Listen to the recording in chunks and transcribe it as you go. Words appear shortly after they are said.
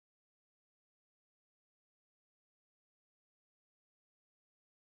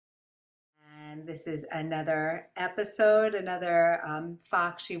and this is another episode, another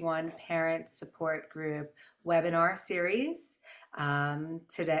FOXG1 Parents Support Group webinar series.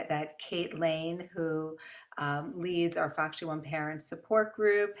 Today, that Kate Lane, who leads our FOXG1 Parents Support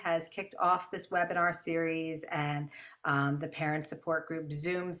Group, has kicked off this webinar series and the Parent Support Group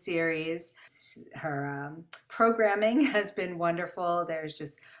Zoom series. Her programming has been wonderful. There's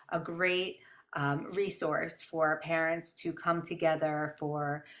just a great resource for parents to come together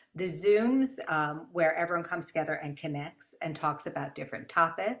for the Zooms where everyone comes together and connects and talks about different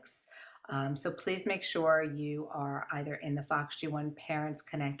topics. So please make sure you are either in the FOXG1 Parents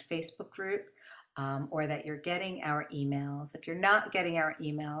Connect Facebook group or that you're getting our emails. If you're not getting our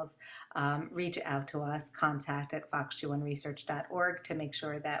emails, reach out to us, contact@foxg1research.org to make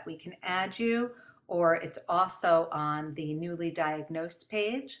sure that we can add you, or it's also on the newly diagnosed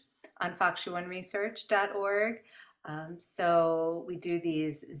page on foxg1research.org. So we do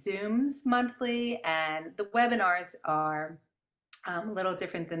these Zooms monthly, and the webinars are a little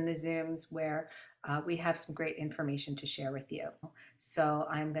different than the Zooms, where we have some great information to share with you. So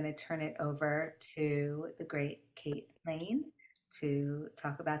I'm going to turn it over to the great Kate Lane to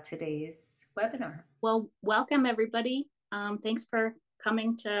talk about today's webinar. Well, welcome everybody. Thanks for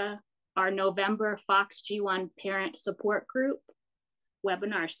coming to our November FOXG1 Parent Support Group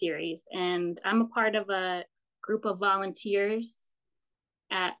webinar series. And I'm a part of a group of volunteers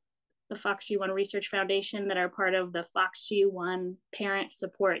at the FOXG1 Research Foundation that are part of the FOXG1 Parent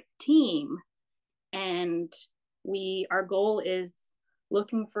Support Team. And our goal is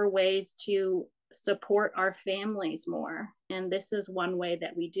looking for ways to support our families more. And this is one way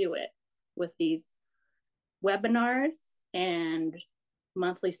that we do it with these webinars and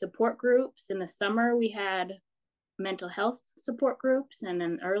monthly support groups. In the summer, we had mental health support groups, and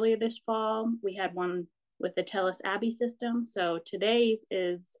then earlier this fall we had one with the TELUS Abbey system. So today's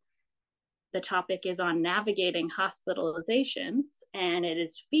the topic is on navigating hospitalizations, and it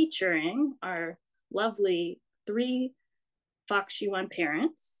is featuring our lovely 3 FOXG1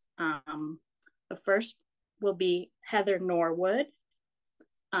 parents. The first will be Heather Norwood,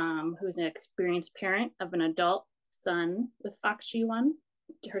 who's an experienced parent of an adult son with FOXG1,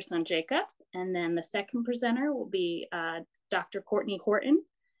 her son Jacob. And then the second presenter will be Dr. Courtney Horton,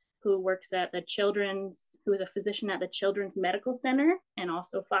 who works at who is a physician at the Children's Medical Center and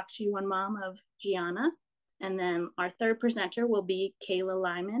also FOXG1 mom of Gianna. And then our third presenter will be Kayla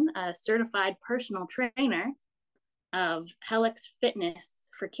Lyman, a certified personal trainer of Helix Fitness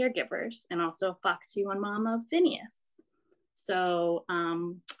for Caregivers and also FOXG1 mom of Phinneas. So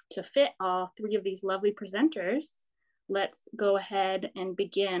to fit all 3 of these lovely presenters, let's go ahead and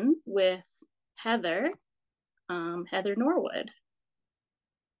begin with Heather Norwood.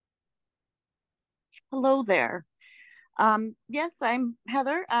 Hello there. Yes, I'm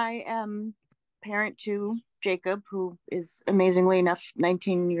Heather. I am parent to Jacob, who is amazingly enough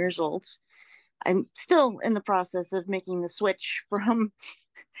 19 years old. I'm still in the process of making the switch from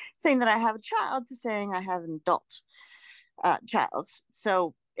saying that I have a child to saying I have an adult child.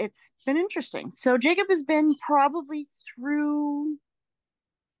 So it's been interesting. So Jacob has been probably through,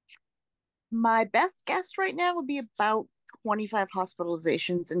 my best guess right now would be about 25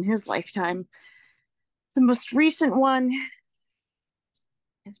 hospitalizations in his lifetime. The most recent one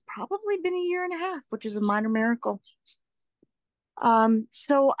has probably been 1.5 years, which is a minor miracle.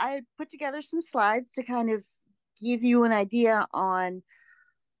 So I put together some slides to kind of give you an idea on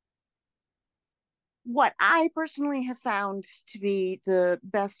what I personally have found to be the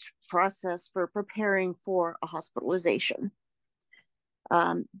best process for preparing for a hospitalization.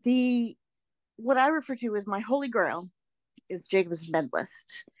 What I refer to as my holy grail is Jacob's med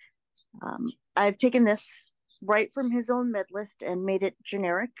list. I've taken this right from his own med list and made it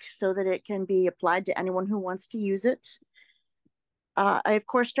generic so that it can be applied to anyone who wants to use it. I, of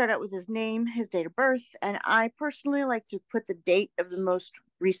course, start out with his name, his date of birth, and I personally like to put the date of the most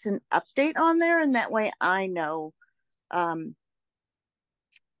recent update on there, and that way I know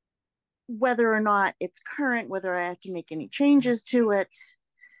whether or not it's current, whether I have to make any changes to it.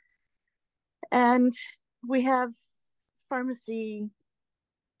 And we have pharmacy,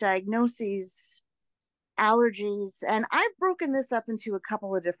 diagnoses, allergies, and I've broken this up into a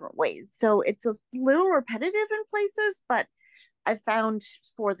couple of different ways. So it's a little repetitive in places, but I found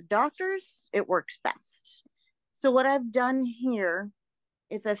for the doctors, it works best. So what I've done here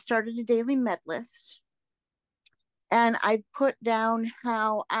is I've started a daily med list, and I've put down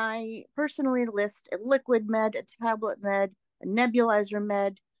how I personally list a liquid med, a tablet med, a nebulizer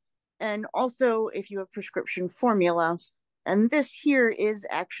med, and also if you have prescription formula. And this here is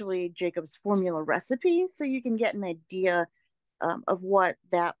actually Jacob's formula recipe, so you can get an idea of what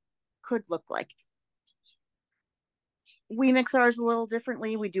that could look like. We mix ours a little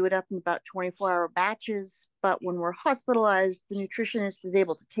differently. We do it up in about 24-hour batches, but when we're hospitalized, the nutritionist is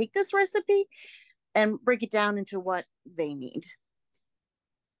able to take this recipe and break it down into what they need.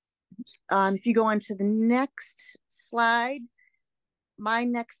 If you go on to the next slide, my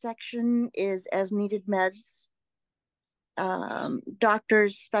next section is as needed meds.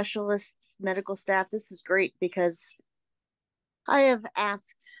 Doctors, specialists, medical staff. This is great because I have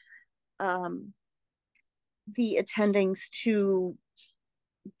asked the attendings to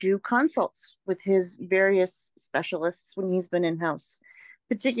do consults with his various specialists when he's been in-house,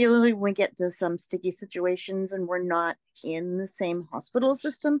 particularly when we get to some sticky situations and we're not in the same hospital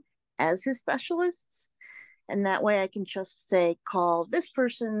system as his specialists. And that way I can just say, call this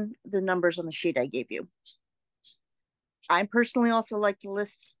person, the numbers on the sheet I gave you. I personally also like to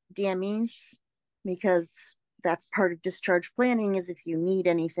list DMEs because that's part of discharge planning, is if you need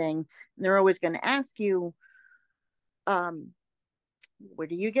anything, they're always going to ask you, where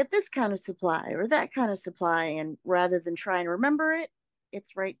do you get this kind of supply or that kind of supply? And rather than try and remember it,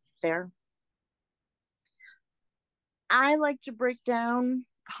 it's right there. I like to break down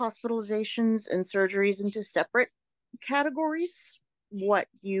hospitalizations and surgeries into separate categories. What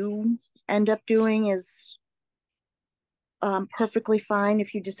you end up doing is perfectly fine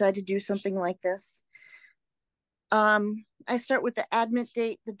if you decide to do something like this. I start with the admit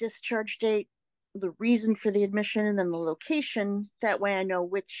date, the discharge date, the reason for the admission, and then the location. That way I know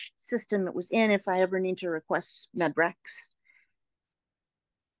which system it was in if I ever need to request med recs.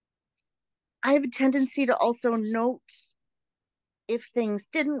 I have a tendency to also note if things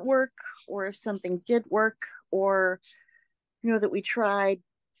didn't work or if something did work, or that we tried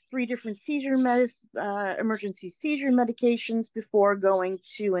 3 different emergency seizure medications before going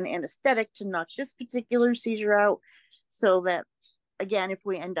to an anesthetic to knock this particular seizure out, so that, again, if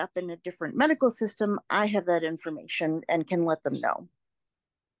we end up in a different medical system, I have that information and can let them know.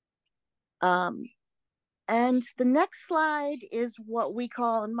 And the next slide is what we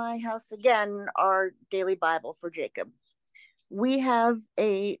call in my house, again, our daily Bible for Jacob. We have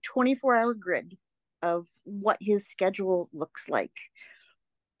a 24-hour grid of what his schedule looks like.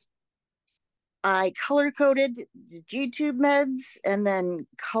 I color-coded the G-tube meds and then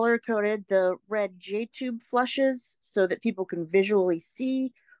color-coded the red J-tube flushes so that people can visually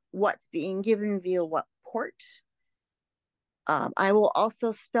see what's being given via what port. I will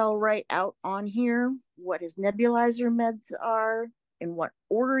also spell right out on here what his nebulizer meds are, in what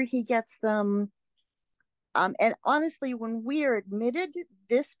order he gets them. And honestly, when we are admitted,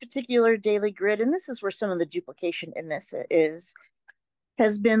 this particular daily grid, and this is where some of the duplication in this is,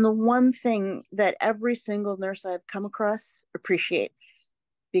 has been the one thing that every single nurse I've come across appreciates,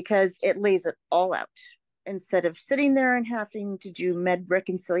 because it lays it all out. Instead of sitting there and having to do med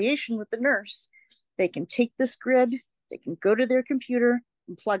reconciliation with the nurse, they can take this grid, they can go to their computer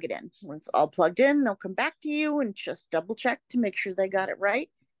and plug it in. When it's all plugged in, they'll come back to you and just double check to make sure they got it right,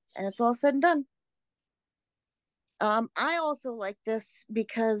 and it's all said and done. I also like this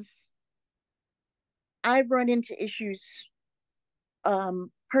because I've run into issues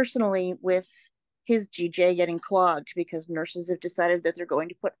personally with his GJ getting clogged because nurses have decided that they're going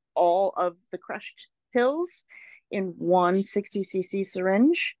to put all of the crushed pills in one 60cc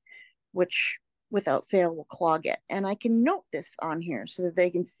syringe, which without fail will clog it. And I can note this on here so that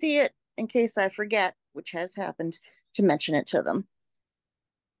they can see it in case I forget, which has happened, to mention it to them.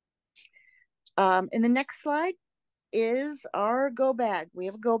 In the next slide is our go bag. We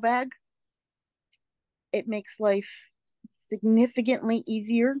have a go bag. It makes life significantly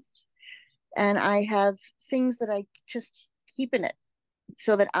easier. And I have things that I just keep in it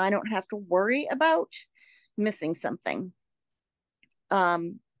so that I don't have to worry about missing something.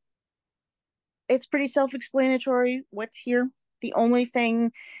 It's pretty self-explanatory what's here. The only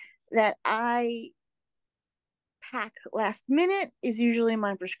thing that I pack last minute is usually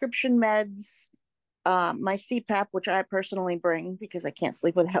my prescription meds, my CPAP, which I personally bring because I can't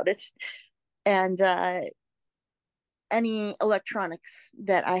sleep without it, and any electronics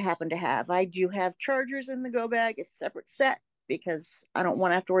that I happen to have. I do have chargers in the go bag, a separate set, because I don't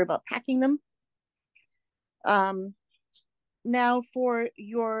want to have to worry about packing them. Now for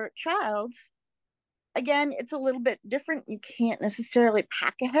your child, again, it's a little bit different. You can't necessarily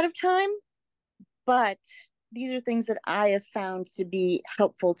pack ahead of time, but these are things that I have found to be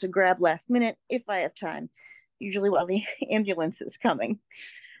helpful to grab last minute if I have time, usually while the ambulance is coming.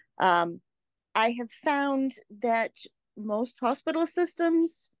 I have found that most hospital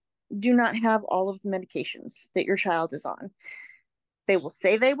systems do not have all of the medications that your child is on. They will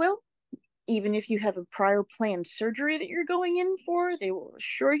say they will, Even if you have a prior planned surgery that you're going in for, they will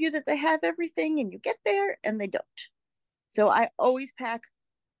assure you that they have everything, and you get there and they don't. So I always pack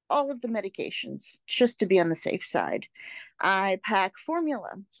all of the medications just to be on the safe side. I pack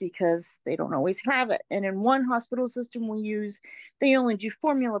formula because they don't always have it. And in one hospital system we use, they only do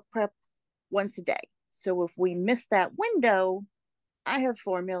formula prep once a day. So if we miss that window, I have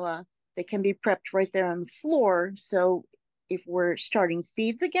formula that can be prepped right there on the floor. So if we're starting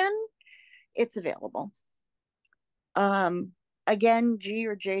feeds again, it's available. Again, G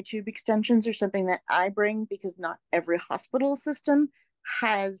or J tube extensions are something that I bring because not every hospital system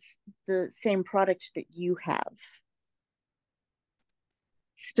has the same product that you have.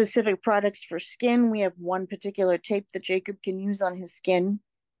 Specific products for skin, we have one particular tape that Jacob can use on his skin.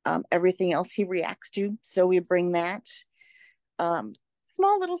 Everything else he reacts to, so we bring that.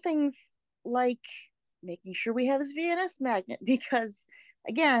 Small little things like making sure we have his VNS magnet because,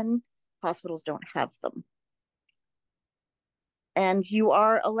 again, hospitals don't have them. And you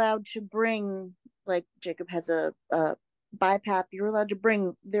are allowed to bring, like Jacob has a BiPAP, you're allowed to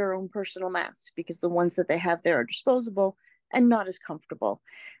bring their own personal masks because the ones that they have there are disposable and not as comfortable.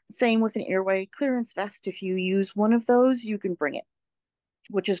 Same with an airway clearance vest. If you use one of those, you can bring it,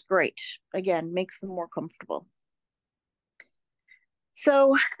 which is great. Again, makes them more comfortable.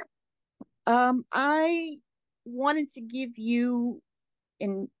 So I wanted to give you a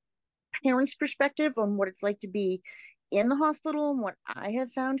parent's perspective on what it's like to be in the hospital and what I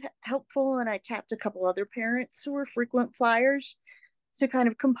have found helpful. And I tapped a couple other parents who were frequent flyers to kind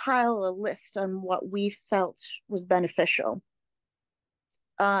of compile a list on what we felt was beneficial.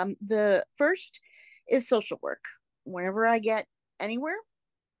 The first is social work. Whenever I get anywhere,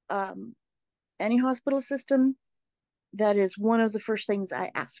 any hospital system, that is one of the first things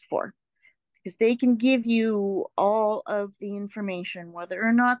I ask for, because they can give you all of the information, whether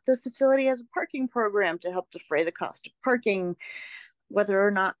or not the facility has a parking program to help defray the cost of parking, whether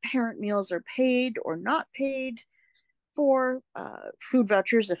or not parent meals are paid or not paid for, food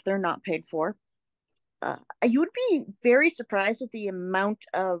vouchers if they're not paid for. You would be very surprised at the amount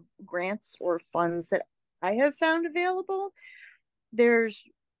of grants or funds that I have found available. There's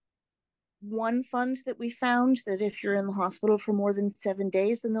one fund that we found that if you're in the hospital for more than 7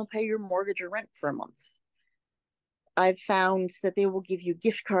 days, then they'll pay your mortgage or rent for a month. I've found that they will give you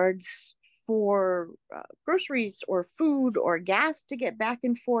gift cards for groceries or food or gas to get back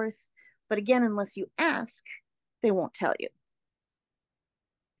and forth. But again, unless you ask, they won't tell you.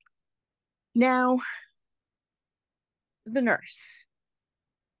 Now, the nurse.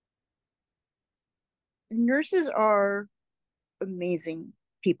 Nurses are amazing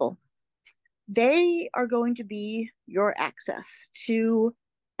people. They are going to be your access to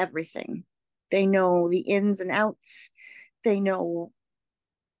everything. They know the ins and outs. They know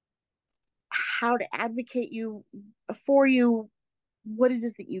how to advocate for you, what it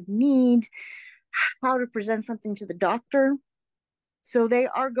is that you need, how to present something to the doctor. So they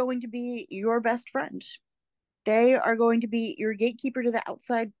are going to be your best friend. They are going to be your gatekeeper to the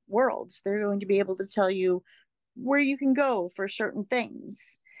outside world. They're going to be able to tell you where you can go for certain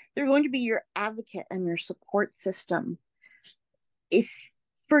things. They're going to be your advocate and your support system. If,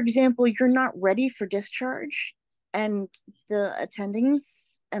 for example, you're not ready for discharge and the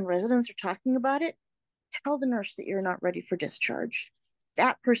attendings and residents are talking about it, tell the nurse that you're not ready for discharge.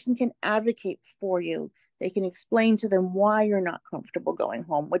 That person can advocate for you. They can explain to them why you're not comfortable going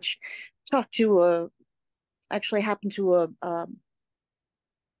home, which actually happened to a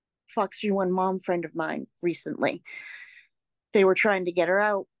FOXG1 mom friend of mine recently. They were trying to get her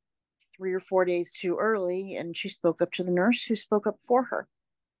out 3 or 4 days too early, and she spoke up to the nurse who spoke up for her.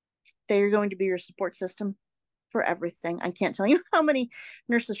 They are going to be your support system for everything. I can't tell you how many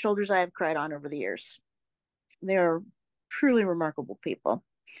nurses' shoulders I have cried on over the years. They're truly remarkable people.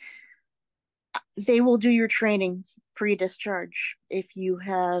 They will do your training pre-discharge. If you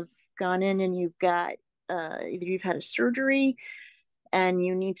have gone in and you've got either you've had a surgery and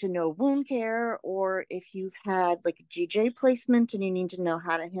you need to know wound care, or if you've had like a GJ placement and you need to know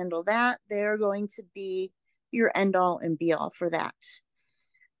how to handle that, they're going to be your end all and be all for that.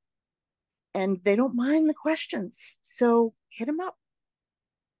 And they don't mind the questions, so hit them up.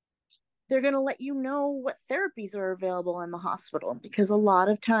 They're going to let you know what therapies are available in the hospital, because a lot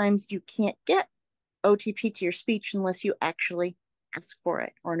of times you can't get OTP or speech unless you actually ask for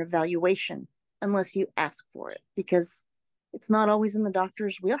it, or an evaluation unless you ask for it, because it's not always in the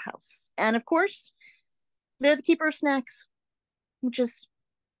doctor's wheelhouse. And of course, they're the keeper of snacks, which is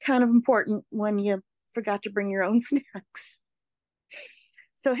kind of important when you forgot to bring your own snacks.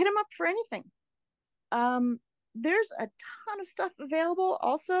 So hit them up for anything. there's a ton of stuff available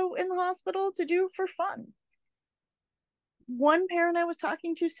also in the hospital to do for fun. One parent I was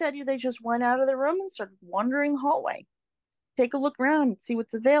talking to said they just went out of the room and started wandering the hallway. Take a look around and see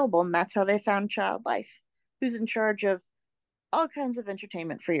what's available. And that's how they found Child Life, who's in charge of all kinds of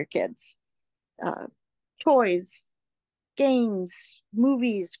entertainment for your kids. Toys, games,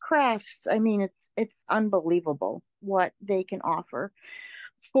 movies, crafts. I mean, it's unbelievable what they can offer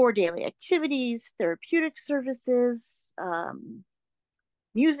for daily activities, therapeutic services,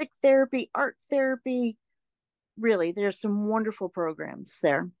 music therapy, art therapy. Really, there's some wonderful programs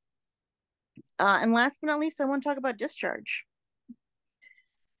there. And last but not least, I want to talk about discharge.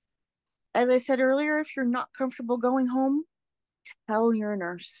 As I said earlier, if you're not comfortable going home, tell your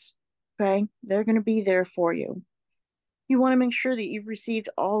nurse, okay? They're going to be there for you. You want to make sure that you've received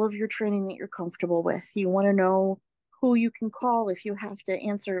all of your training that you're comfortable with. You want to know who you can call if you have to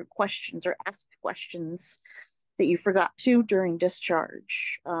answer questions or ask questions that you forgot to during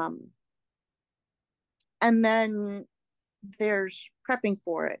discharge. And then there's prepping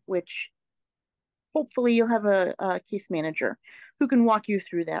for it, which hopefully you'll have a case manager who can walk you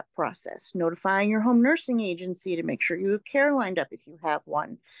through that process, notifying your home nursing agency to make sure you have care lined up if you have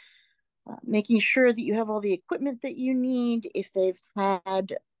one, making sure that you have all the equipment that you need. If they've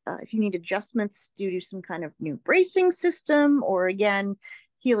had, if you need adjustments due to some kind of new bracing system, or again,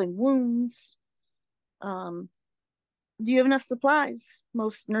 healing wounds. Do you have enough supplies?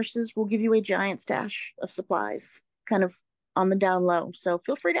 Most nurses will give you a giant stash of supplies, kind of on the down low. So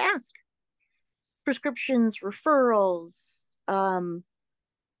feel free to ask. Prescriptions, referrals.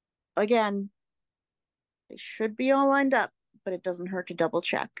 Again, they should be all lined up, but it doesn't hurt to double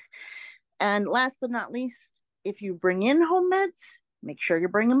check. And last but not least, if you bring in home meds, make sure you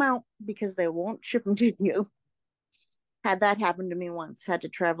bring them out, because they won't ship them to you. Had that happen to me once, had to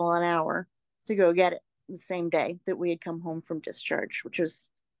travel an hour to go get it the same day that we had come home from discharge, which was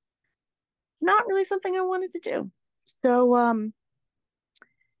not really something I wanted to do. So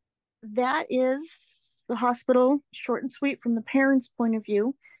that is the hospital, short and sweet from the parents' point of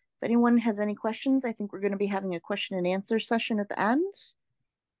view. If anyone has any questions, I think we're going to be having a question and answer session at the end.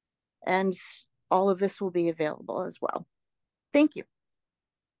 And all of this will be available as well. Thank you.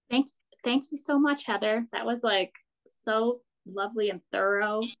 Thank you so much, Heather. That was like so lovely and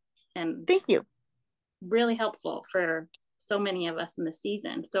thorough, and thank you. Really helpful for so many of us in the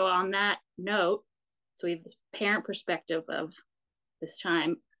season. So on that note, so we have this parent perspective of this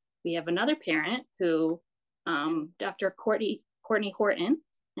time. We have another parent who, Dr. Courtney Horton,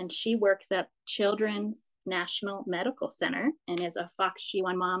 and she works at Children's National Medical Center and is a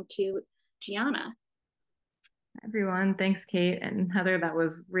FOXG1 mom to Gianna. Everyone, thanks, Kate and Heather. That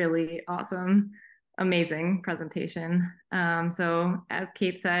was really awesome. Amazing presentation. So as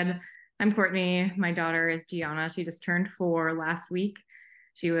Kate said, I'm Courtney. My daughter is Gianna. She just turned 4 last week.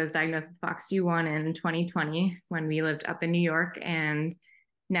 She was diagnosed with FOXG1 in 2020 when we lived up in New York, and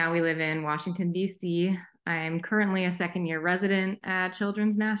now we live in Washington, D.C. I'm currently a second-year resident at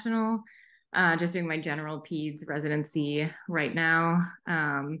Children's National, just doing my general peds residency right now.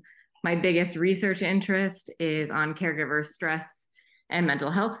 My biggest research interest is on caregiver stress and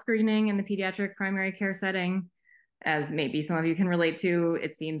mental health screening in the pediatric primary care setting. As maybe some of you can relate to,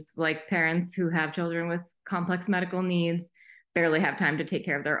 it seems like parents who have children with complex medical needs barely have time to take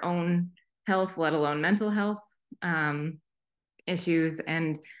care of their own health, let alone mental health issues.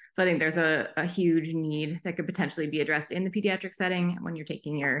 And so I think there's a huge need that could potentially be addressed in the pediatric setting when you're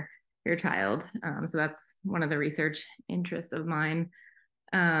taking your child. So that's one of the research interests of mine.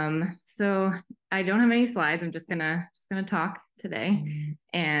 So I don't have any slides. I'm just gonna talk today,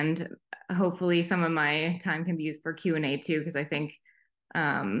 and hopefully some of my time can be used for Q&A too, because I think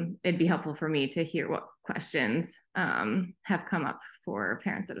it'd be helpful for me to hear what questions have come up for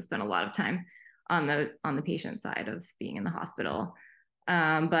parents that have spent a lot of time on the patient side of being in the hospital.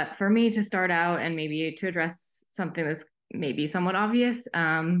 But for me to start out and maybe to address something that's maybe somewhat obvious,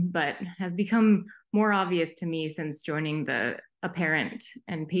 but has become more obvious to me since joining a parent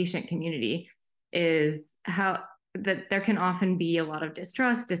and patient community, is how that there can often be a lot of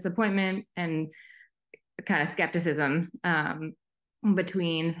distrust, disappointment, and kind of skepticism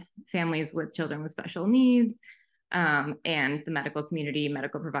between families with children with special needs and the medical community,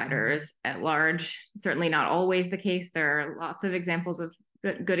 medical providers at large. Certainly not always the case. There are lots of examples of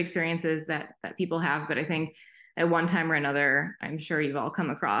good experiences that people have, but I think at one time or another, I'm sure you've all come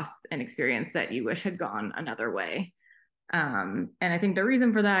across an experience that you wish had gone another way. And I think the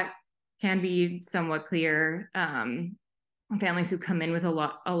reason for that can be somewhat clear. Families who come in with a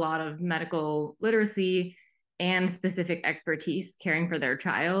lot of medical literacy and specific expertise caring for their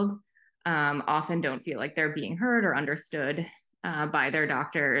child often don't feel like they're being heard or understood by their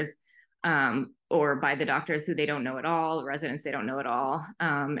doctors, or by the doctors who they don't know at all, residents they don't know at all.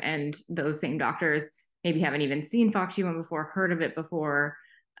 And those same doctors maybe haven't even seen FOXG1 before, heard of it before,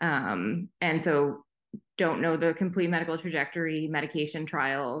 and so don't know the complete medical trajectory, medication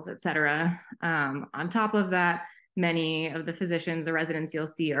trials, et cetera. On top of that, many of the physicians, the residents you'll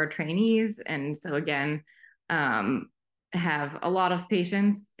see are trainees. And so again, have a lot of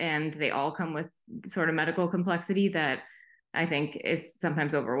patients, and they all come with sort of medical complexity that I think is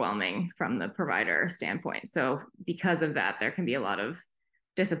sometimes overwhelming from the provider standpoint. So because of that, there can be a lot of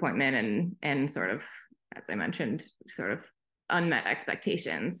disappointment and sort of, as I mentioned, sort of unmet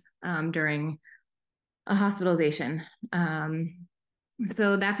expectations during a hospitalization.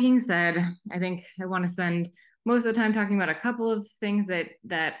 So that being said, I think I want to spend most of the time talking about a couple of things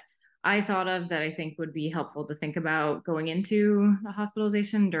that I thought of that I think would be helpful to think about going into the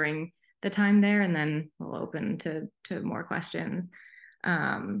hospitalization during the time there, and then we'll open to more questions,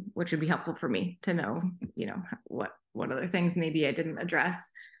 which would be helpful for me to know, what other things maybe I didn't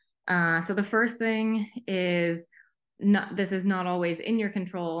address. So the first thing is, this is not always in your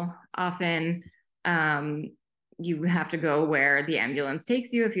control. Often you have to go where the ambulance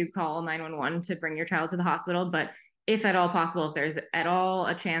takes you if you call 911 to bring your child to the hospital. But if at all possible, if there's at all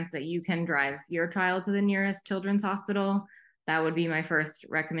a chance that you can drive your child to the nearest children's hospital, that would be my first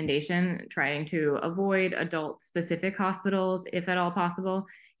recommendation, trying to avoid adult-specific hospitals, if at all possible,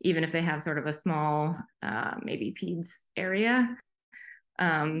 even if they have sort of a small, maybe peds area.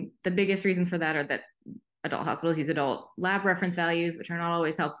 The biggest reasons for that are that adult hospitals use adult lab reference values, which are not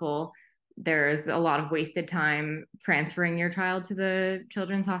always helpful. There's a lot of wasted time transferring your child to the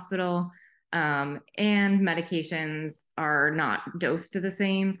children's hospital. And medications are not dosed the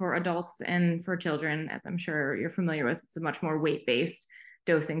same for adults and for children, as I'm sure you're familiar with. It's a much more weight-based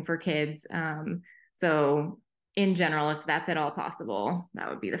dosing for kids. So in general, if that's at all possible, that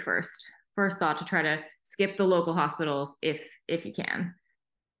would be the first thought, to try to skip the local hospitals if you can.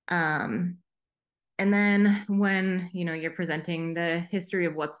 And then when, you're presenting the history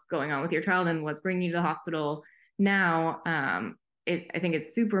of what's going on with your child and what's bringing you to the hospital now, I think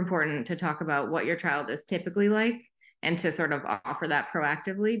it's super important to talk about what your child is typically like, and to sort of offer that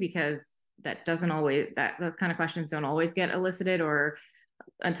proactively, because those kind of questions don't always get elicited or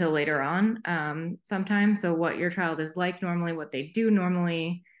until later on, sometimes. So what your child is like normally, what they do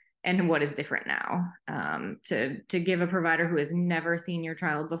normally, and what is different now, to give a provider who has never seen your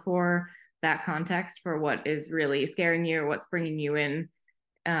child before that context for what is really scaring you or what's bringing you in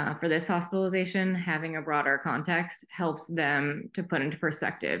for this hospitalization. Having a broader context helps them to put into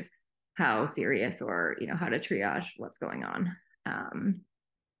perspective how serious, or how to triage what's going on.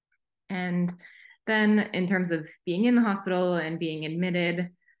 And then in terms of being in the hospital and being admitted,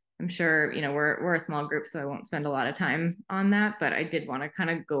 I'm sure we're a small group, so I won't spend a lot of time on that, but I did want to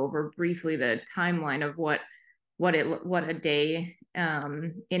kind of go over briefly the timeline of what a day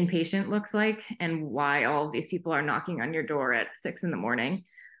inpatient looks like, and why all of these people are knocking on your door at 6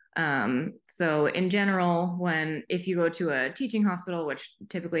 a.m. So in general, if you go to a teaching hospital, which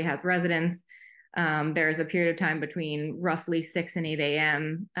typically has residents, there's a period of time between roughly 6 and 8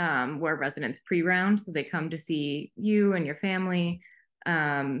 a.m. Where residents pre-round, so they come to see you and your family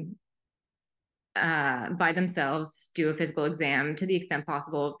by themselves, do a physical exam to the extent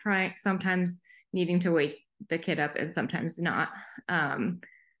possible, sometimes needing to wake the kid up and sometimes not,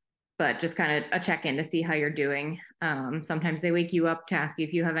 but just kind of a check-in to see how you're doing. Sometimes they wake you up to ask you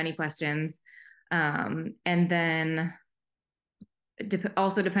if you have any questions, and then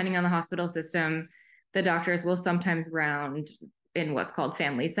also depending on the hospital system, the doctors will sometimes round in what's called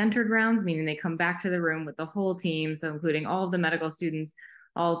family-centered rounds, meaning they come back to the room with the whole team, so including all of the medical students,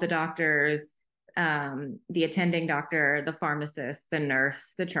 all of the doctors, the attending doctor, the pharmacist, the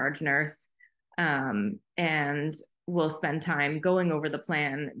nurse, the charge nurse, and we'll spend time going over the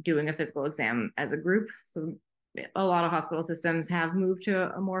plan, doing a physical exam as a group. So a lot of hospital systems have moved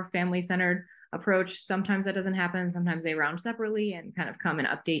to a more family-centered approach. Sometimes that doesn't happen. Sometimes they round separately and kind of come and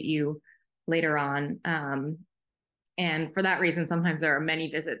update you later on. And for that reason, sometimes there are many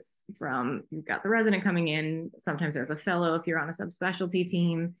visits you've got the resident coming in. Sometimes there's a fellow if you're on a subspecialty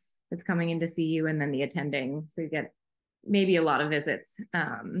team that's coming in to see you, and then the attending. So you get maybe a lot of visits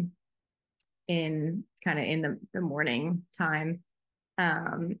in the morning time.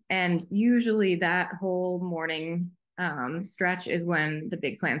 And usually that whole morning stretch is when the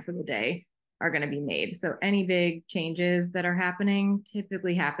big plans for the day are going to be made. So any big changes that are happening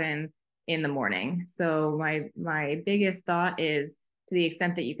typically happen in the morning. So my biggest thought is, to the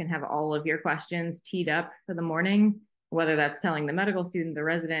extent that you can have all of your questions teed up for the morning, whether that's telling the medical student, the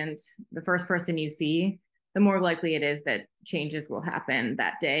resident, the first person you see, the more likely it is that changes will happen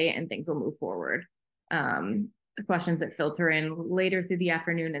that day and things will move forward. Questions that filter in later through the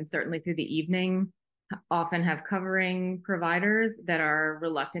afternoon and certainly through the evening often have covering providers that are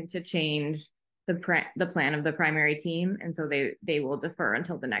reluctant to change the plan of the primary team, and so they will defer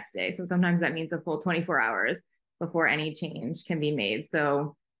until the next day. So sometimes that means a full 24 hours before any change can be made.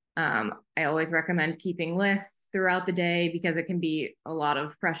 So I always recommend keeping lists throughout the day, because it can be a lot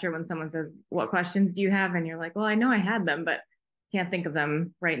of pressure when someone says, what questions do you have? And you're like, well, I know I had them, but can't think of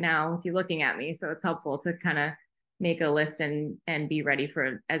them right now with you looking at me. So it's helpful to kind of make a list and be ready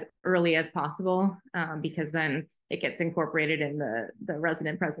for as early as possible, because then it gets incorporated in the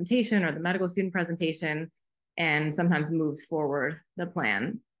resident presentation or the medical student presentation, and sometimes moves forward the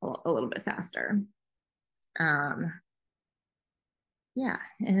plan a little bit faster. Yeah,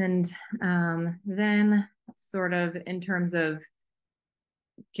 and then sort of in terms of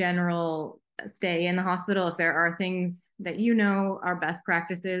general stay in the hospital, if there are things that you know are best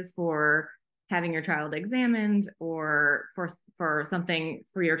practices for having your child examined, or for something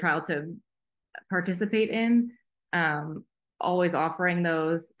for your child to participate in, always offering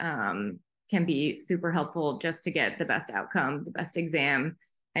those can be super helpful just to get the best outcome, the best exam.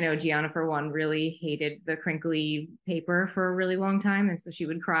 I know Gianna, for one, really hated the crinkly paper for a really long time, and so she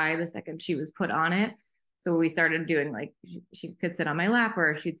would cry the second she was put on it. So we started doing, like, she could sit on my lap,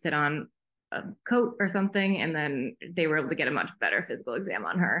 or she'd sit on a coat or something, and then they were able to get a much better physical exam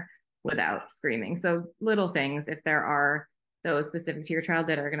on her without screaming. So little things, if there are those specific to your child,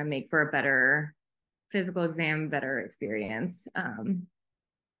 that are going to make for a better physical exam, better experience,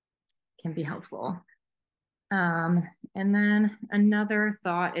 can be helpful. And then another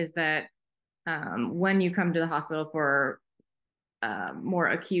thought is that when you come to the hospital for more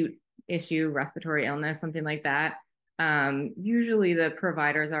acute issue, respiratory illness, something like that, usually the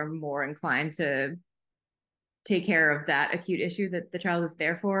providers are more inclined to take care of that acute issue that the child is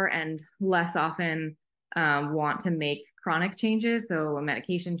there for, and less often want to make chronic changes. So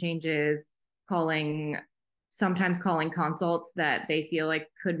medication changes, sometimes calling consults that they feel like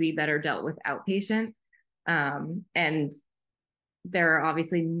could be better dealt with outpatient. And there are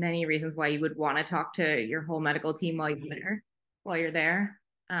obviously many reasons why you would want to talk to your whole medical team while you're there.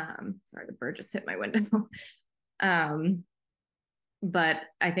 Sorry, the bird just hit my window. But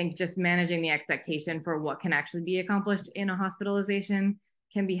I think just managing the expectation for what can actually be accomplished in a hospitalization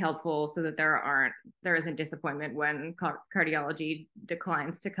can be helpful, so that there isn't disappointment when cardiology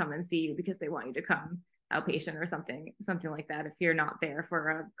declines to come and see you because they want you to come outpatient or something like that, if you're not there for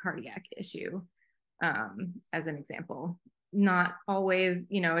a cardiac issue, as an example. Not always,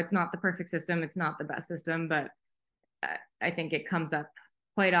 it's not the perfect system, it's not the best system, but I think it comes up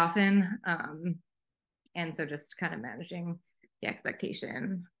quite often. And so just kind of managing the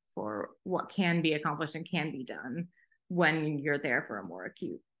expectation for what can be accomplished and can be done when you're there for a more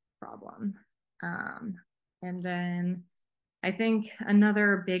acute problem. And then I think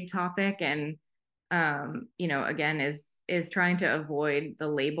another big topic, and again, is trying to avoid the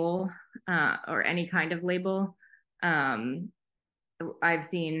label, or any kind of label. I've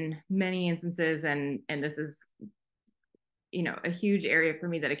seen many instances, and this is a huge area for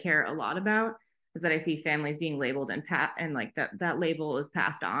me that I care a lot about, is that I see families being labeled and like that label is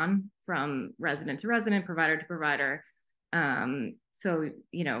passed on from resident to resident, provider to provider. So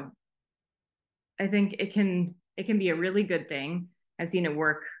I think it can be a really good thing. I've seen it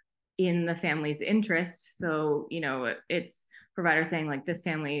work in the family's interest. So it's providers saying, like, this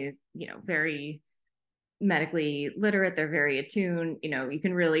family is very medically literate, they're very attuned, you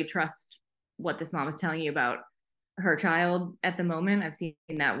can really trust what this mom is telling you about her child at the moment. I've seen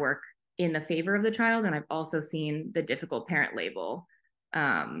that work in the favor of the child, and I've also seen the difficult parent label,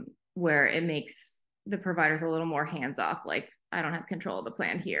 where it makes the providers a little more hands-off, like, I don't have control of the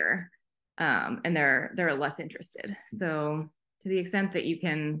plan here, and they're less interested. So to the extent that you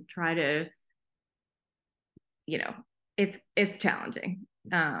can try to, it's challenging.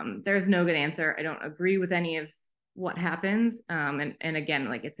 There's no good answer. I don't agree with any of what happens, and again,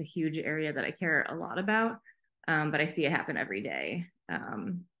 like, it's a huge area that I care a lot about, but I see it happen every day.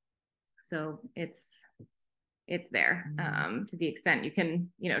 So it's there, to the extent you can,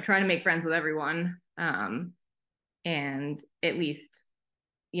 try to make friends with everyone, and at least,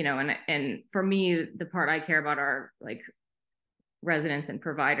 and for me, the part I care about are, like, residents and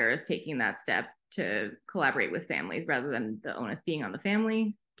providers taking that step to collaborate with families, rather than the onus being on the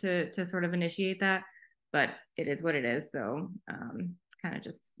family to sort of initiate that. But it is what it is. So kind of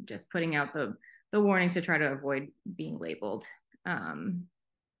just putting out the warning to try to avoid being labeled.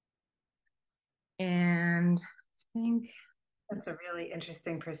 And think That's a really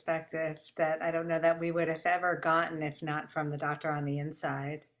interesting perspective that I don't know that we would have ever gotten if not from the doctor on the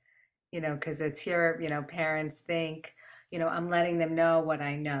inside. Because it's here, parents think, I'm letting them know what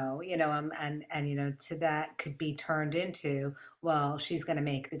I know, and to that could be turned into, well, she's going to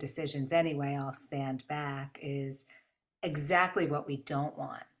make the decisions anyway, I'll stand back, is exactly what we don't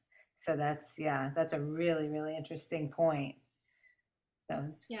want. So yeah, that's a really, really interesting point.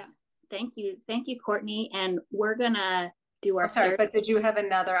 So, Yeah. Thank you, Courtney. And we're gonna do our I'm sorry, third. but did you have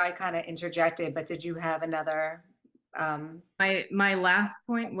another, I kind of interjected, but did you have another, my last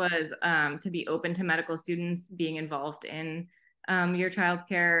point was to be open to medical students being involved in your child's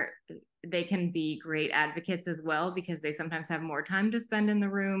care. They can be great advocates as well because they sometimes have more time to spend in the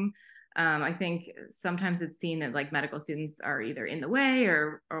room. I think sometimes it's seen that like medical students are either in the way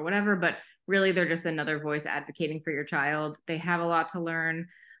or whatever, but really they're just another voice advocating for your child. They have a lot to learn,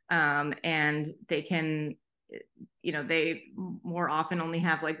 and they can, they more often only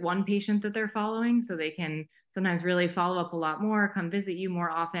have like one patient that they're following, so they can sometimes really follow up a lot more, come visit you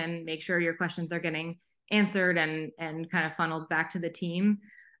more often, make sure your questions are getting answered and kind of funneled back to the team.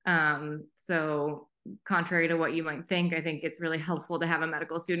 So contrary to what you might think, I think it's really helpful to have a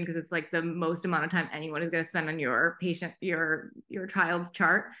medical student because it's like the most amount of time anyone is going to spend on your patient, your child's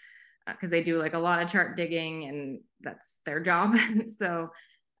chart, because they do like a lot of chart digging and that's their job. So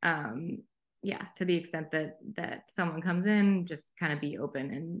yeah, to the extent that someone comes in, just kind of be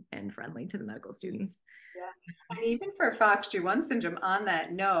open and friendly to the medical students. Yeah. And even for FOXG1 syndrome, on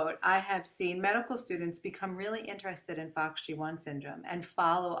that note, I have seen medical students become really interested in FOXG1 syndrome and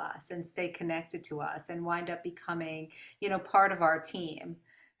follow us and stay connected to us and wind up becoming, part of our team.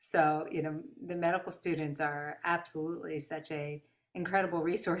 So, the medical students are absolutely such a incredible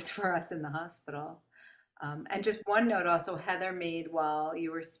resource for us in the hospital. And just one note also Heather made while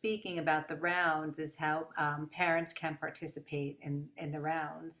you were speaking about the rounds is how parents can participate in the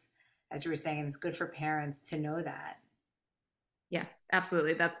rounds. As you were saying, it's good for parents to know that. Yes,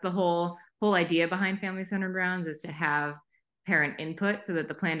 absolutely. That's the whole idea behind family-centered rounds, is to have parent input so that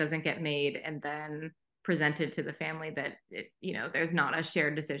the plan doesn't get made and then presented to the family, that there's not a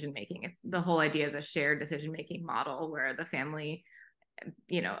shared decision making. It's the whole idea is a shared decision making model where the family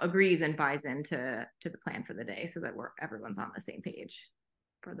agrees and buys into the plan for the day so that everyone's on the same page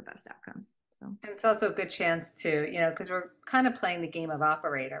for the best outcomes. So, and it's also a good chance to, because we're kind of playing the game of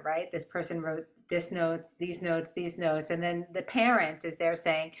operator, right? This person wrote this notes, these notes, these notes, and then the parent is there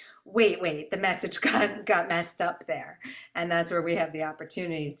saying, wait, the message got messed up there. And that's where we have the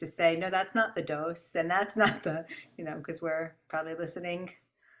opportunity to say, no, that's not the dose, and that's not the, because we're probably listening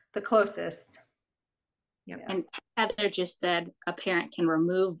the closest. Yep. And Heather just said a parent can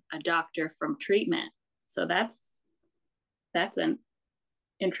remove a doctor from treatment. So that's an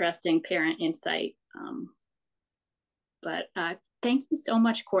interesting parent insight. But thank you so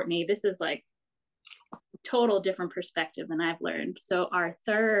much, Courtney. This is like a total different perspective than I've learned. So our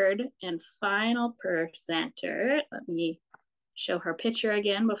third and final presenter, let me show her picture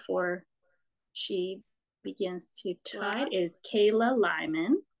again before she begins to type, is Kayla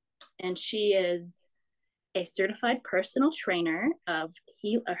Lyman. And she is a certified personal trainer of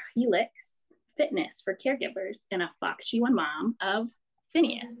Helix Fitness for caregivers and a FOXG1 mom of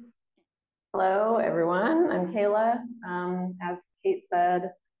Phinneas. Hello, everyone. I'm Kayla. As Kate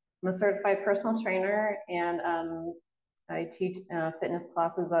said, I'm a certified personal trainer, and I teach fitness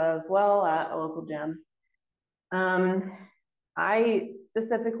classes as well at a local gym. I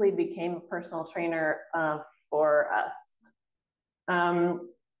specifically became a personal trainer for us.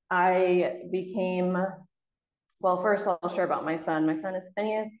 I became, well, first I'll share about my son. My son is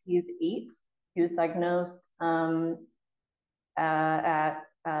Phinneas. He's 8. He was diagnosed at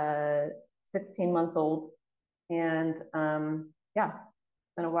 16 months old. And yeah,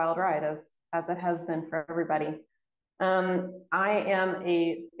 it's been a wild ride, as it has been for everybody. I am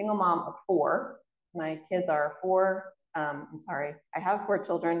a single mom of 4. My kids are 4. I have 4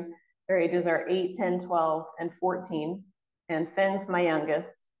 children. Their ages are 8, 10, 12, and 14. And Finn's my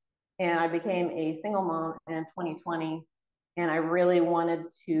youngest. And I became a single mom in 2020. And I really wanted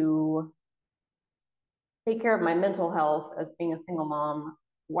to take care of my mental health as being a single mom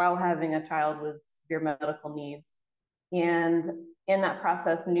while having a child with severe medical needs. And in that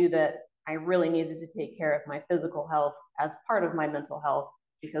process, knew that I really needed to take care of my physical health as part of my mental health,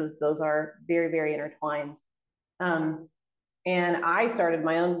 because those are very, very intertwined. And I started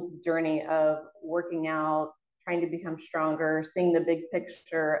my own journey of working out, trying to become stronger, seeing the big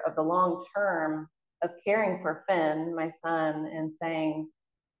picture of the long term of caring for Finn, my son, and saying,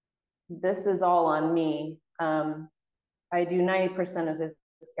 this is all on me. I do 90% of his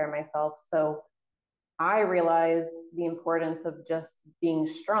care myself. So I realized the importance of just being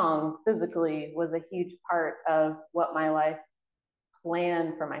strong physically was a huge part of what my life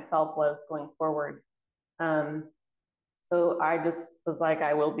plan for myself was going forward. So I just was like,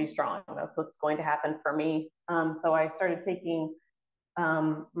 I will be strong. That's what's going to happen for me. So I started taking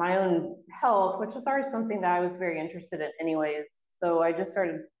my own health, which was always something that I was very interested in anyways. So I just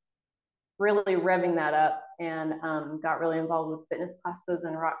started really revving that up and got really involved with fitness classes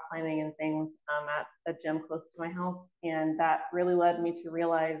and rock climbing and things at a gym close to my house. And that really led me to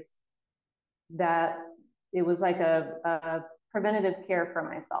realize that it was like a preventative care for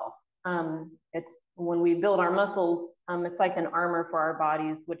myself. It's when we build our muscles, it's like an armor for our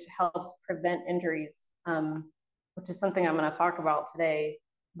bodies, which helps prevent injuries, which is something I'm going to talk about today.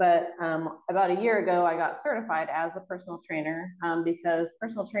 But about a year ago, I got certified as a personal trainer because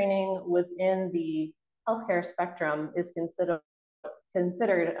personal training within the healthcare spectrum is considered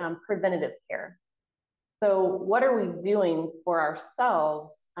preventative care. So what are we doing for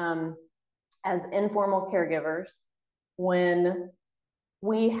ourselves as informal caregivers when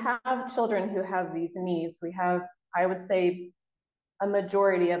we have children who have these needs? We have, I would say, a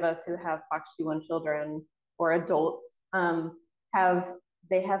majority of us who have FOXG1 children or adults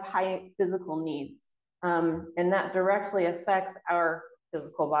they have high physical needs, and that directly affects our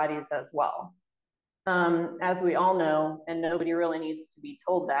physical bodies as well. As we all know, and nobody really needs to be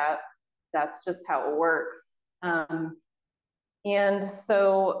told that, that's just how it works. And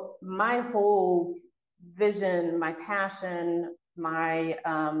so my whole vision, my passion, my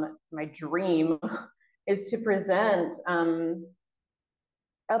dream is to present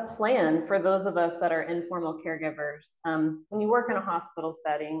a plan for those of us that are informal caregivers. When you work in a hospital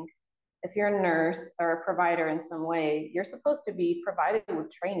setting, if you're a nurse or a provider in some way, you're supposed to be provided with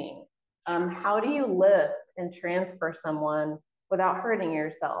training. How do you lift and transfer someone without hurting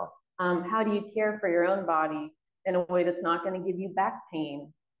yourself? How do you care for your own body in a way that's not going to give you back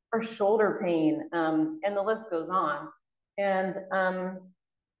pain or shoulder pain? And the list goes on. And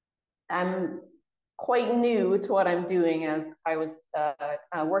I'm quite new to what I'm doing, as I was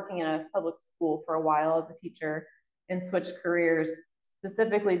working in a public school for a while as a teacher and switched careers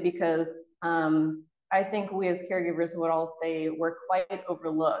specifically because I think we as caregivers would all say we're quite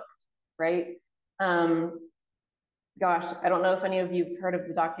overlooked, right? Gosh, I don't know if any of you have heard of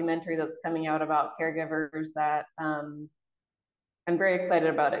the documentary that's coming out about caregivers that I'm very excited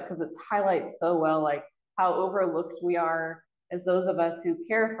about it because it highlights so well like how overlooked we are as those of us who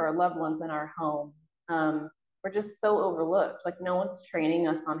care for our loved ones in our home. We're just so overlooked. Like no one's training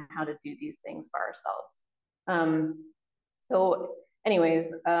us on how to do these things for ourselves. So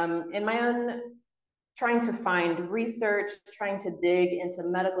anyways, in my own trying to find research, trying to dig into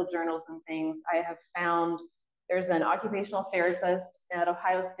medical journals and things, I have found there's an occupational therapist at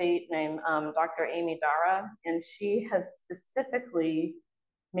Ohio State named Dr. Amy Dara, and she has specifically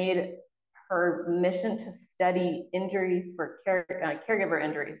made her mission to study injuries for caregiver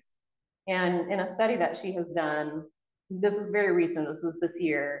injuries. And in a study that she has done, this was very recent, this was this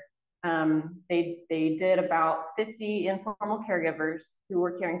year, they did about 50 informal caregivers who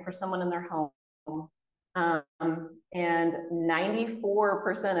were caring for someone in their home. And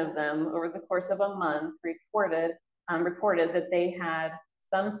 94% of them over the course of a month reported that they had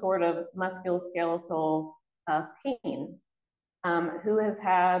some sort of musculoskeletal pain. Who has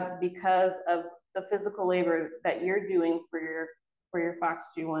had, because of the physical labor that you're doing for your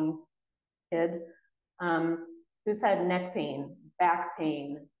FOXG1 kid, who's had neck pain, back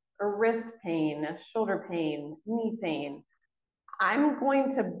pain, or wrist pain, shoulder pain, knee pain. I'm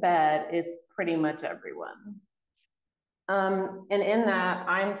going to bet it's pretty much everyone. And in that,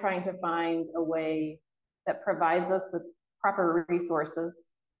 I'm trying to find a way that provides us with proper resources,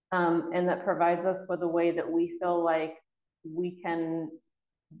 and that provides us with a way that we feel like we can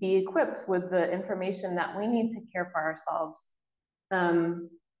be equipped with the information that we need to care for ourselves.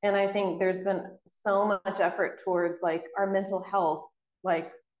 And I think there's been so much effort towards like our mental health,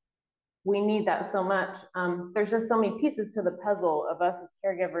 like we need that so much. There's just so many pieces to the puzzle of us as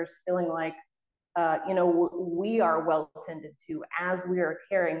caregivers feeling like, we are well tended to as we are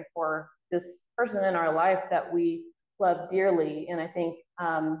caring for this person in our life that we love dearly. And I think,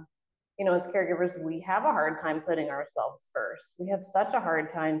 as caregivers, we have a hard time putting ourselves first. We have such a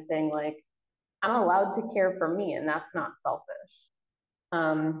hard time saying like, I'm allowed to care for me, and that's not selfish.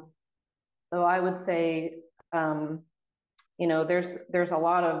 So I would say, there's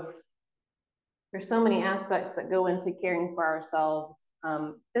so many aspects that go into caring for ourselves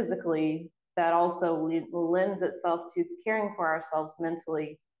physically that also lends itself to caring for ourselves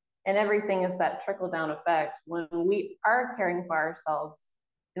mentally. And everything is that trickle down effect. When we are caring for ourselves,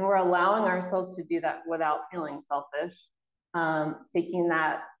 And we're allowing ourselves to do that without feeling selfish, taking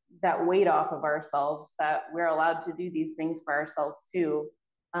that weight off of ourselves, that we're allowed to do these things for ourselves too.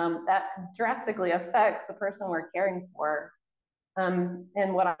 That drastically affects the person we're caring for.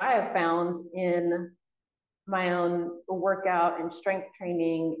 And what I have found in my own workout and strength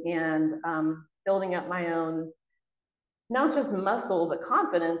training and building up my own, not just muscle, but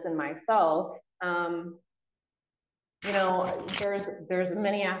confidence in myself. You know, there's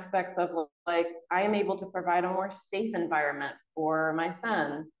many aspects of, like, I am able to provide a more safe environment for my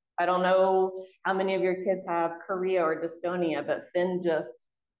son. I don't know how many of your kids have chorea or dystonia, but Finn just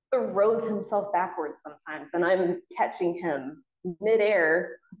throws himself backwards sometimes, and I'm catching him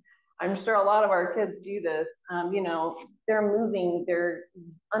midair. I'm sure a lot of our kids do this. You know, they're moving, they're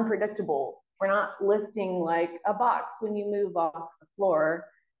unpredictable. We're not lifting like a box when you move off the floor.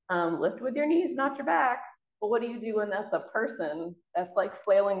 Lift with your knees, not your back. But what do you do when that's a person that's like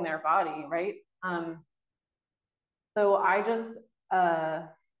flailing their body, right? So I just, I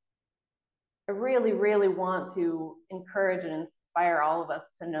really, really want to encourage and inspire all of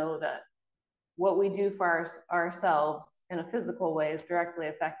us to know that what we do for ourselves in a physical way is directly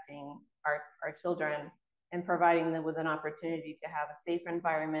affecting our children, and providing them with an opportunity to have a safe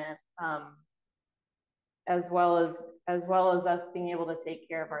environment, as well as us being able to take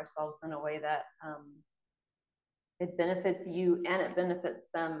care of ourselves in a way that it benefits you and it benefits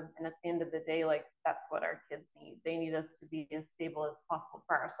them. And at the end of the day, like, that's what our kids need. They need us to be as stable as possible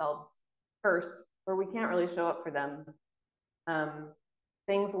for ourselves first, or we can't really show up for them.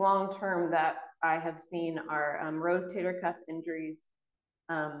 Things long term that I have seen are rotator cuff injuries,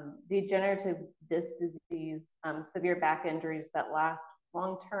 degenerative disc disease, severe back injuries that last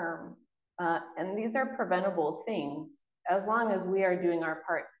long term. And these are preventable things as long as we are doing our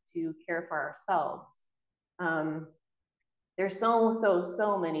part to care for ourselves. There's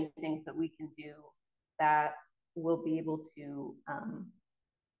so many things that we can do that will be able to,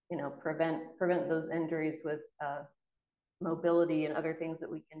 you know, prevent those injuries with mobility and other things that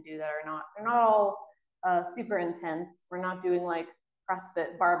we can do that are they're not all super intense. We're not doing like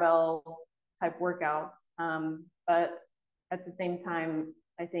CrossFit barbell type workouts, but at the same time,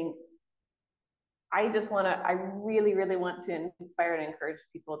 I think I really, really want to inspire and encourage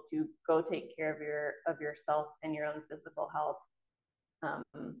people to go take care of yourself and your own physical health.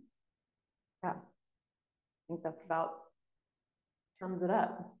 Yeah, I think that's about sums it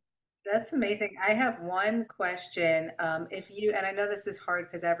up. That's amazing. I have one question. If you, and I know this is hard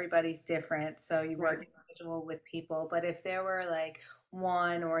because everybody's different, so you work individual with people, but if there were like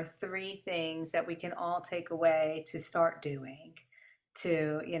one or three things that we can all take away to start doing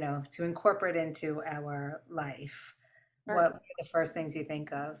to, you know, to incorporate into our life, what are the first things you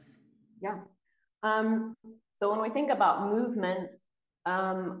think of? Yeah. So when we think about movement,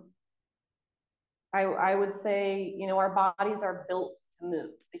 I would say, you know, our bodies are built to move.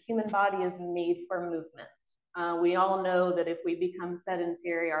 The human body is made for movement. We all know that if we become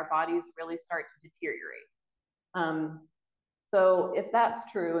sedentary, our bodies really start to deteriorate. So if that's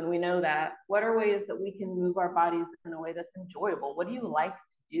true, and we know that, what are ways that we can move our bodies in a way that's enjoyable? What do you like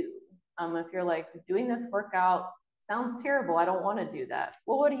to do? If you're like, doing this workout sounds terrible, I don't want to do that.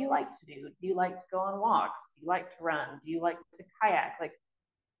 Well, what do you like to do? Do you like to go on walks? Do you like to run? Do you like to kayak? Like,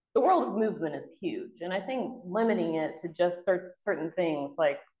 the world of movement is huge. And I think limiting it to just certain things,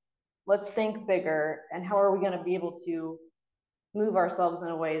 like, let's think bigger, and how are we going to be able to move ourselves in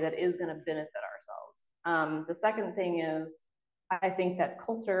a way that is going to benefit ourselves? The second thing is, I think that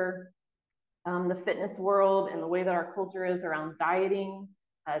culture, the fitness world, and the way that our culture is around dieting,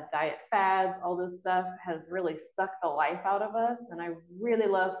 diet fads, all this stuff has really sucked the life out of us. And I really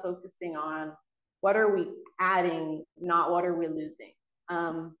love focusing on what are we adding, not what are we losing.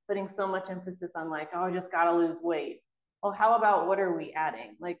 Putting so much emphasis on like, oh, I just got to lose weight. Well, how about what are we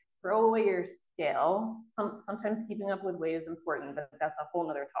adding? Like, throw away your scale. Sometimes keeping up with weight is important, but that's a whole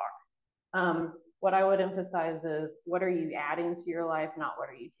nother talk. What I would emphasize is, what are you adding to your life, not what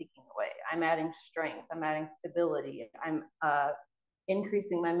are you taking away? I'm adding strength. I'm adding stability. I'm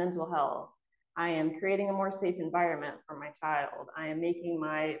increasing my mental health. I am creating a more safe environment for my child. I am making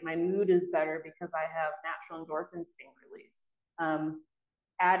my mood is better because I have natural endorphins being released.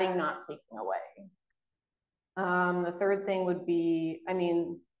 Adding, not taking away. The third thing would be, I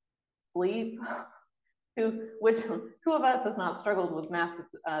mean, sleep. Who of us has not struggled with massive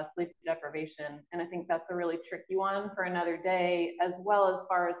sleep deprivation? And I think that's a really tricky one for another day, as well as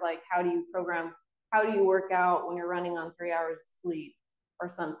far as like, how do you work out when you're running on 3 hours of sleep or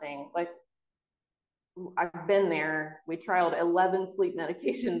something? Like, I've been there. We trialed 11 sleep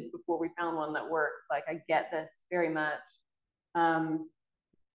medications before we found one that works. Like, I get this very much.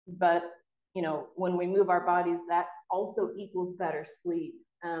 but you know, when we move our bodies, that also equals better sleep.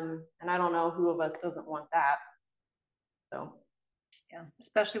 And I don't know who of us doesn't want that. So Yeah,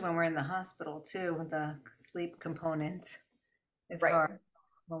 especially when we're in the hospital too, the sleep component is right. hard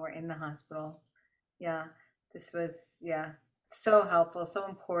when we're in the hospital. Yeah, this was, yeah, so helpful, so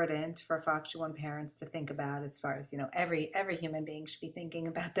important for FOXG1 parents to think about as far as, you know, every human being should be thinking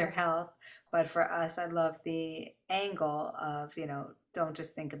about their health. But for us, I love the angle of, you know, don't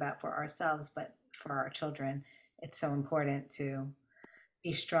just think about for ourselves, but for our children. It's so important to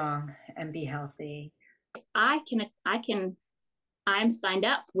be strong and be healthy. I'm signed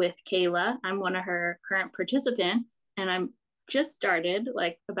up with Kayla. I'm one of her current participants, and I'm just started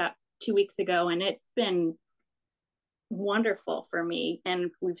like about 2 weeks ago, and it's been wonderful for me.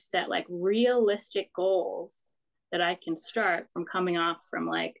 And we've set like realistic goals that I can start from coming off from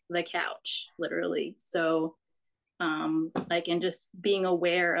like the couch, literally. So, like, and just being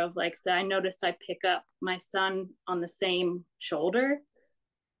aware of like, so I noticed I pick up my son on the same shoulder.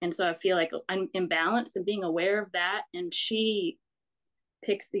 And so I feel like I'm imbalanced, and being aware of that. And she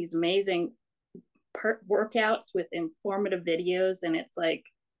picks these amazing workouts with informative videos, and it's like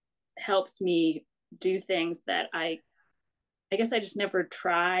helps me do things that I guess I just never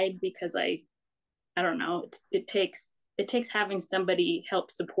tried because I don't know, it takes having somebody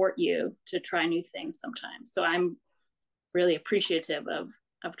help support you to try new things sometimes. So I'm really appreciative of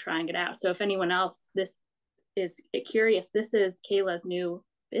trying it out. So if anyone else this is curious, this is Kayla's new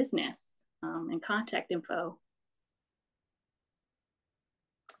business, and contact info.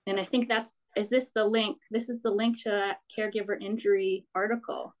 And I think is this the link? This is the link to that caregiver injury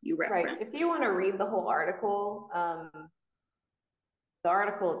article you referenced. Right. If you want to read the whole article, the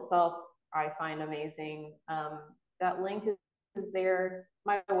article itself I find amazing. That link is there.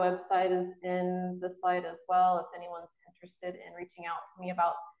 My website is in the slide as well. If anyone's interested in reaching out to me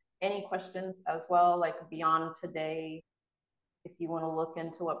about any questions as well, like beyond today, if you want to look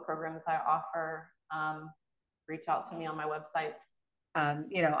into what programs I offer, reach out to me on my website.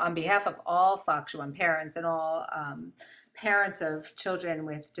 You know, on behalf of all FOXG1 parents and all parents of children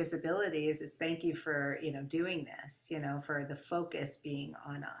with disabilities, is thank you for, you know, doing this, you know, for the focus being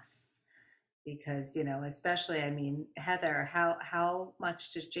on us. Because, you know, especially, I mean, Heather, how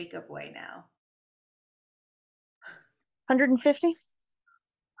much does Jacob weigh now? 150. Wow.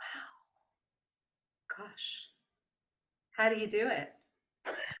 Gosh. How do you do it?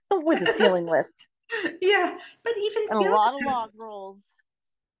 With a ceiling lift. Yeah, but even And a lot of log rolls.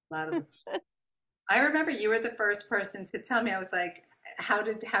 A lot of. I remember you were the first person to tell me. I was like, how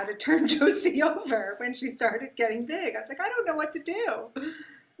to turn Josie over when she started getting big. I was like, I don't know what to do.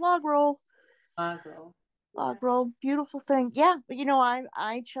 Log roll. Log roll. Log roll. Beautiful thing. Yeah, but you know,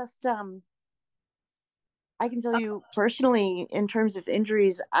 I just I can tell you personally, in terms of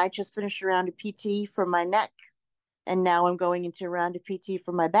injuries, I just finished a round of PT for my neck, and now I'm going into a round of PT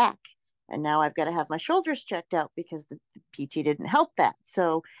for my back, and now I've got to have my shoulders checked out because the PT didn't help that.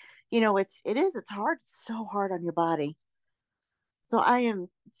 So, you know, it's hard. It's so hard on your body. So I am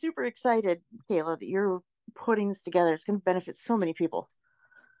super excited, Kayla, that you're putting this together. It's going to benefit so many people.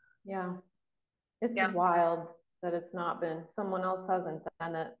 Yeah, it's Yeah. wild that it's not been, someone else hasn't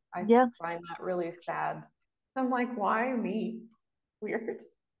done it. I find that really sad. I'm like, why me? Weird.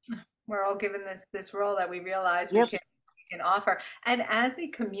 We're all given this role that we realize we can offer. And as a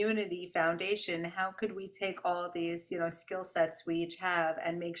community foundation, how could we take all these, you know, skill sets we each have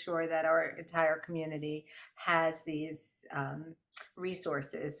and make sure that our entire community has these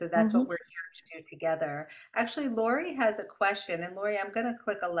resources? So that's what we're here to do together. Actually, Lori has a question, and Lori, I'm going to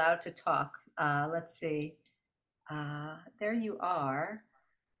click allow to talk. Let's see. There you are.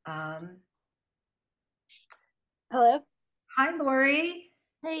 Hello. Hi, Lori.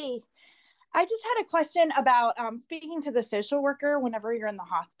 Hey, I just had a question about speaking to the social worker whenever you're in the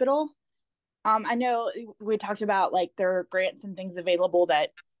hospital. I know we talked about like there are grants and things available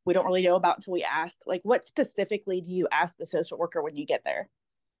that we don't really know about until we ask. Like, what specifically do you ask the social worker when you get there?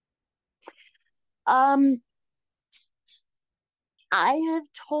 I have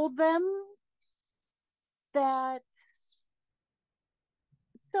told them that,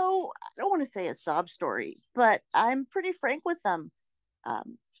 so I don't want to say a sob story, but I'm pretty frank with them.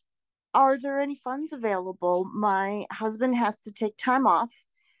 Are there any funds available? My husband has to take time off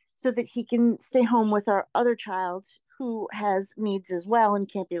so that he can stay home with our other child who has needs as well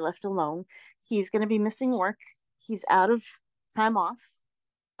and can't be left alone. He's going to be missing work. He's out of time off.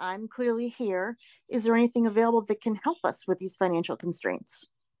 I'm clearly here. Is there anything available that can help us with these financial constraints?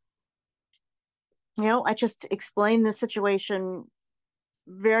 You know, I just explained the situation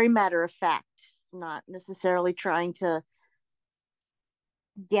very matter of fact, not necessarily trying to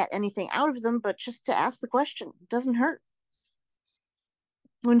get anything out of them, but just to ask the question. It doesn't hurt.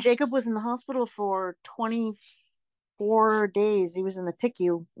 When Jacob was in the hospital for 24 days, he was in the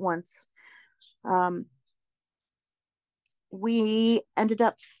PICU once. We ended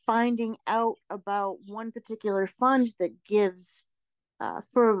up finding out about one particular fund that gives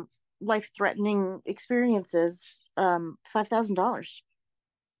for life-threatening experiences $5,000.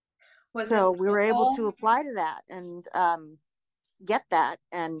 So we were able to apply to that and get that,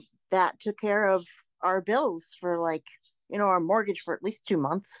 and that took care of our bills for our mortgage for at least 2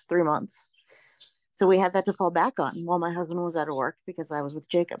 months, 3 months. So we had that to fall back on while my husband was out of work because I was with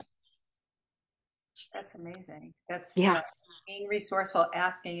Jacob. That's amazing. That's being resourceful,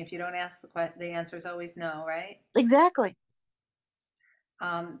 asking. If you don't ask the answer is always no, right? Exactly.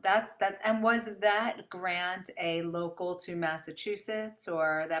 That's and was that grant a local to Massachusetts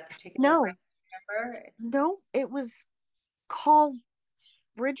or that particular grant? Remember? No, it was called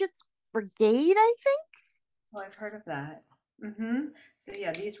Bridget's Brigade, I think. Oh, I've heard of that. So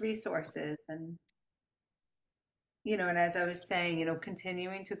yeah, these resources and and as I was saying,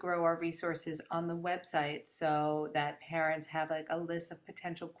 continuing to grow our resources on the website so that parents have like a list of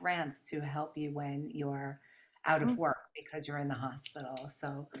potential grants to help you when you're out of work because you're in the hospital.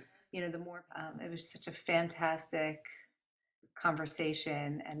 So, the more, it was such a fantastic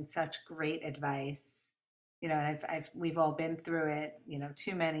conversation and such great advice. And we've all been through it,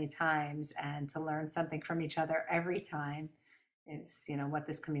 too many times, and to learn something from each other every time is, what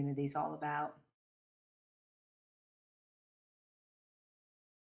this community is all about.